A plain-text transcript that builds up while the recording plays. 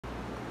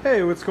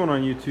Hey, what's going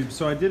on YouTube?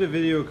 So I did a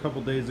video a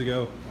couple days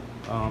ago.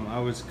 I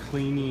was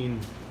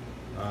cleaning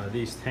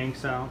these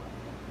tanks out,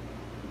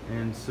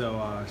 and so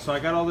I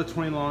got all the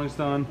 20 longs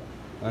done.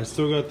 I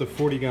still got the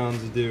 40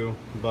 gallons to do,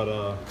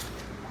 but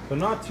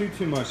not too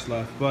much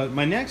left. But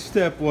my next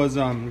step was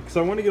because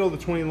I want to get all the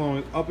 20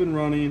 longs up and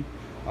running,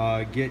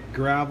 get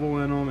gravel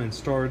in them, and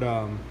start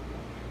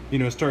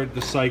start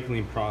the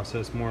cycling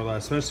process more or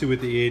less. Especially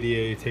with the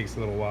ADA, it takes a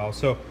little while.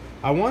 So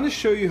I want to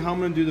show you how I'm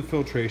going to do the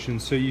filtration.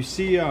 So you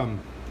see.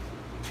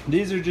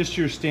 These are just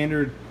your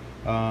standard,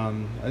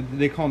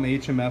 they call them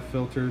HMF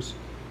filters,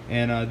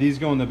 and these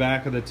go in the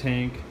back of the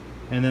tank,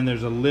 and then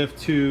there's a lift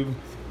tube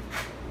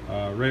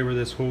right where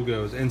this hole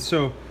goes. And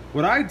so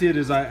what I did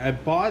is I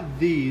bought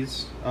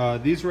these.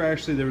 These were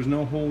actually, there was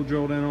no hole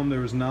drilled in them,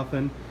 there was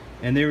nothing,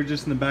 and they were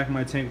just in the back of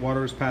my tank.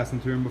 Water was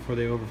passing through them before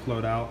they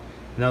overflowed out,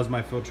 and that was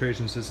my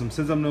filtration system.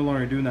 Since I'm no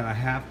longer doing that, I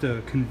have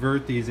to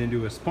convert these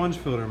into a sponge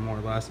filter more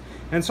or less,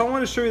 and so I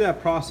want to show you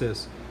that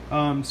process.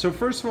 So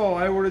first of all,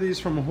 I order these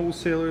from a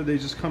wholesaler. They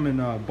just come in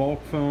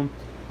bulk foam.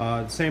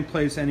 The same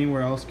place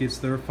anywhere else gets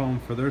their foam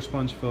for their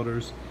sponge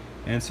filters.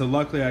 And so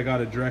luckily I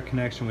got a direct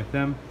connection with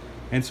them.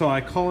 And so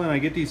I call in, I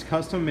get these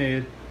custom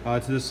made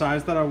to the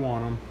size that I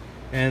want them.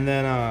 And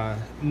then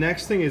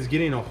next thing is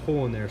getting a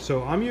hole in there.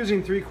 So I'm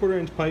using 3/4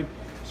 inch pipe.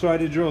 So I had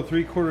to drill a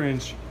 3/4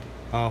 inch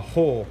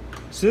hole.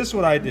 So this is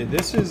what I did.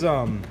 This is,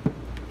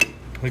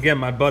 again,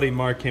 my buddy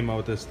Mark came up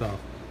with this stuff.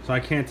 So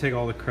I can't take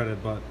all the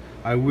credit, but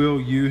I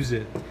will use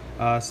it.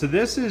 So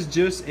this is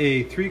just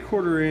a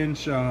 3/4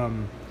 inch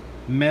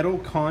metal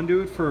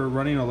conduit for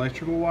running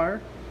electrical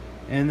wire.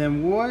 And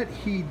then what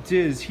he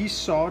did is he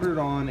soldered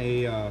on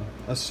a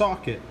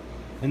socket.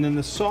 And then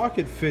the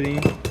socket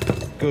fitting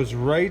goes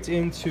right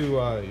into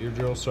your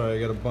drill. Sorry, I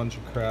got a bunch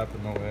of crap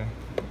in my way.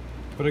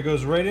 But it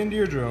goes right into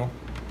your drill,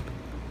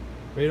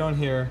 right on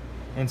here.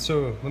 And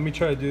so let me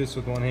try to do this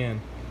with one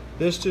hand.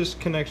 This just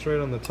connects right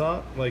on the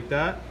top like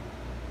that.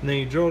 And then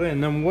you drill it in.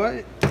 And then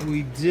what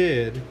we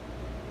did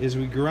is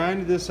we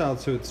grinded this out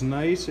so it's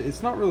nice.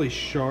 It's not really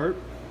sharp,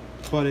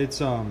 but it's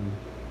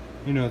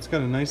it's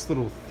got a nice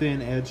little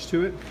thin edge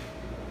to it.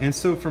 And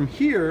so from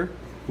here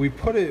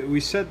we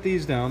set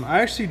these down.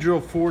 I actually drill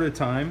 4 at a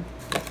time.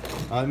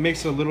 It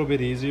makes it a little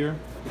bit easier,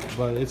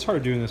 but it's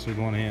hard doing this with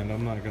one hand,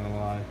 I'm not gonna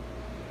lie.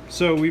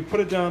 So we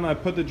put it down, I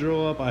put the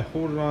drill up, I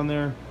hold it on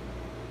there,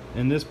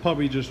 and this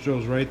puppy just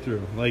drills right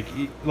through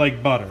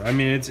like butter. I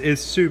mean,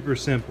 it's super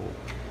simple.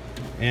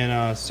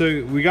 And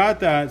so we got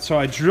that. So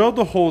I drilled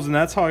the holes, and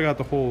that's how I got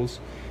the holes.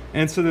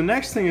 And so the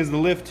next thing is the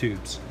lift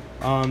tubes.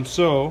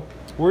 So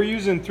we're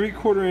using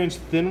 3/4 inch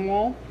thin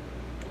wall.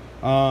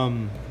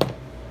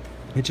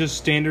 It's just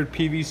standard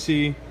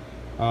PVC.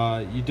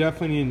 You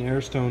definitely need an air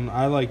stone.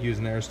 I like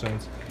using air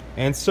stones.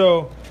 And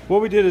so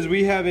what we did is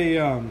we have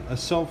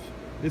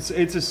it's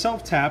a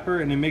self tapper,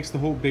 and it makes the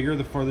hole bigger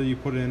the farther you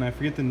put it in. I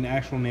forget the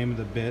actual name of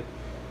the bit,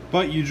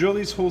 but you drill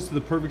these holes to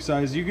the perfect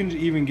size. You can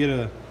even get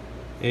a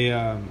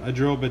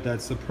drill bit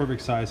that's the perfect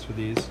size for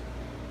these.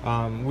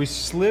 We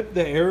slip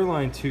the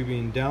airline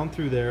tubing down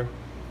through there,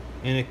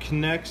 and it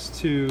connects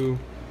to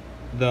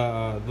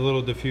the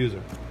little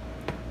diffuser.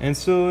 And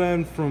so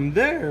then from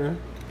there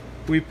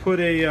we put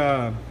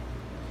a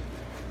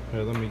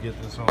here, let me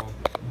get this all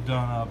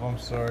done up, I'm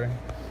sorry.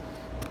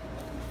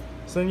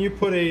 So then you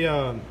put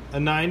a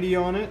 90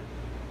 on it.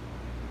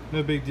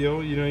 No big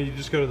deal. You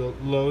just go to the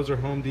Lowe's or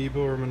Home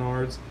Depot or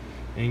Menards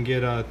and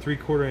get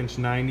 3/4 inch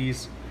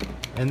 90s.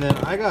 And then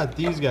I got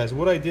these guys.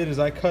 What I did is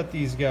I cut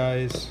these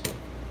guys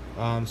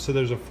so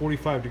there's a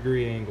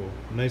 45-degree angle,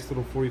 a nice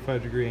little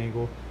 45-degree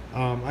angle.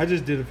 I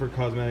just did it for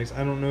cosmetics.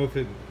 I don't know if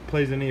it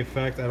plays any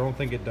effect. I don't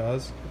think it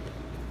does.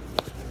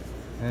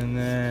 And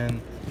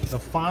then the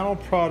final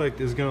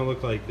product is gonna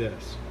look like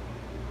this.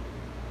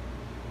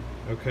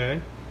 Okay,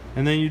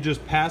 and then you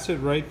just pass it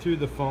right through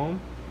the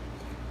foam,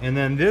 and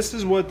then this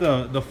is what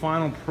the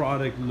final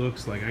product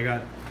looks like. I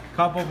got a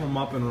couple of them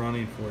up and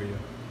running for you.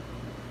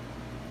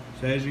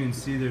 So as you can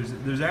see,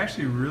 there's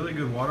actually really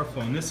good water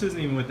flow, and this isn't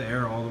even with the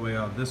air all the way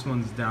up. This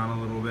one's down a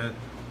little bit.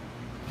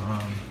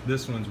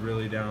 This one's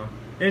really down,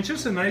 and it's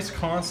just a nice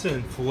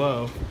constant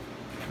flow.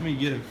 Let me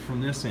get it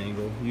from this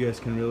angle. You guys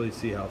can really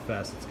see how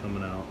fast it's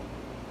coming out.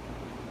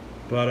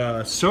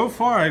 But so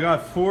far I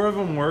got 4 of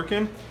them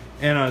working,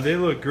 and they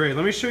look great.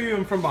 Let me show you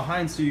them from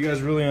behind so you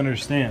guys really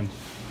understand.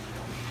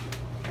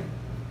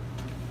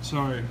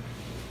 Sorry,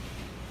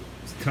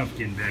 it's tough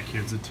getting back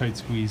here. It's a tight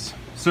squeeze.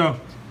 So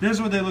this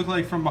is what they look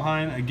like from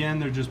behind. Again,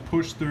 they're just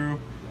pushed through.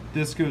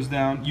 This goes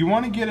down. You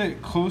want to get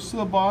it close to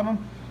the bottom.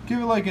 Give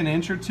it like an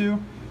inch or 2,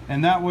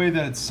 and that way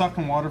that it's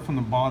sucking water from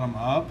the bottom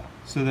up,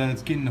 so that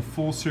it's getting the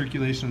full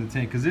circulation of the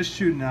tank. Because it's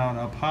shooting out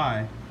up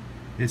high.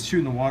 It's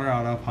shooting the water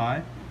out up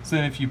high. So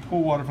then if you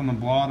pull water from the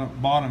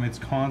bottom, it's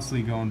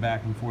constantly going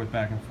back and forth,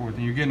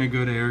 and you're getting a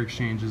good air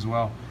exchange as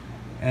well.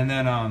 And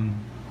then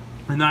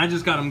I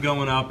just got them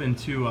going up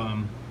into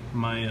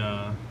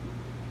my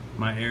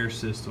air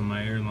system,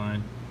 my air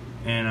line.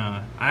 And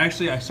I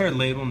started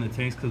labeling the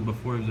tanks because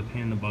before it was a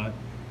pain in the butt.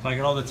 So I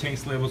got all the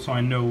tanks labeled so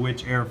I know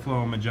which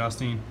airflow I'm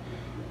adjusting.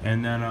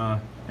 And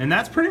And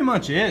that's pretty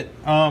much it.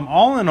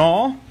 All in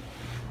all,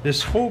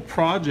 this whole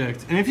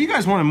project, and if you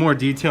guys want a more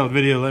detailed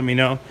video, let me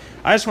know.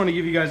 I just want to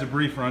give you guys a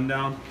brief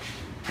rundown.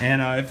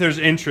 And if there's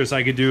interest,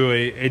 I could do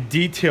a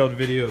detailed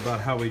video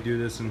about how we do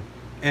this and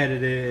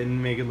edit it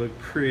and make it look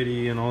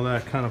pretty and all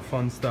that kind of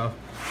fun stuff.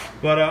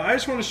 But I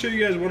just want to show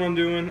you guys what I'm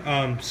doing.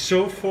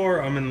 So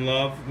far, I'm in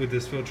love with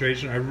this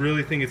filtration. I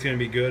really think it's going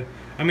to be good.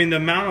 I mean, the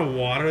amount of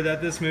water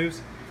that this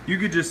moves, you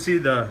could just see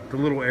the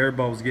little air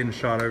bubbles getting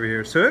shot over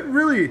here. So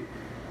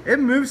it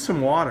moves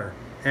some water,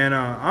 and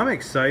I'm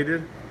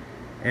excited,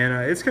 and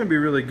it's going to be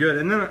really good.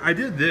 And then I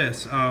did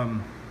this,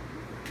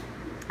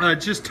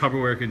 just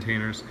Tupperware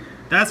containers.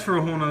 That's for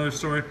a whole nother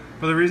story.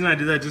 But the reason I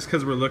did that, just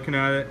because we're looking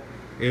at it,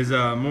 is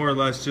more or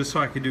less just so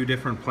I could do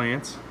different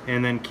plants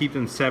and then keep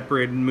them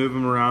separated and move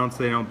them around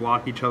so they don't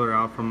block each other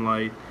out from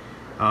light.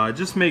 It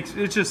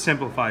just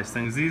simplifies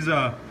things. These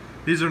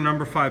are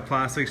number 5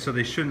 plastics, so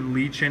they shouldn't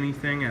leach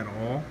anything at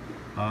all.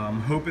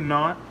 I'm hoping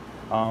not.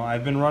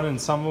 I've been running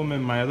some of them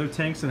in my other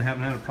tanks and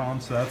haven't had a problem,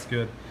 so that's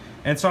good.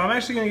 And so I'm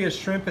actually going to get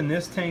shrimp in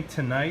this tank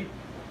tonight,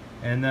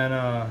 and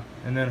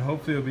then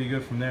hopefully it'll be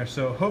good from there.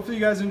 So hopefully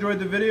you guys enjoyed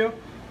the video.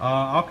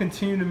 I'll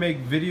continue to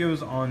make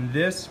videos on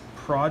this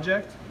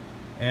project,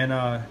 and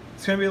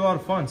it's gonna be a lot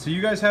of fun. So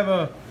you guys have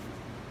a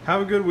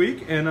good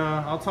week, and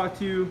I'll talk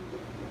to you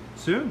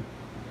soon.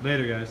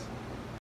 Later, guys.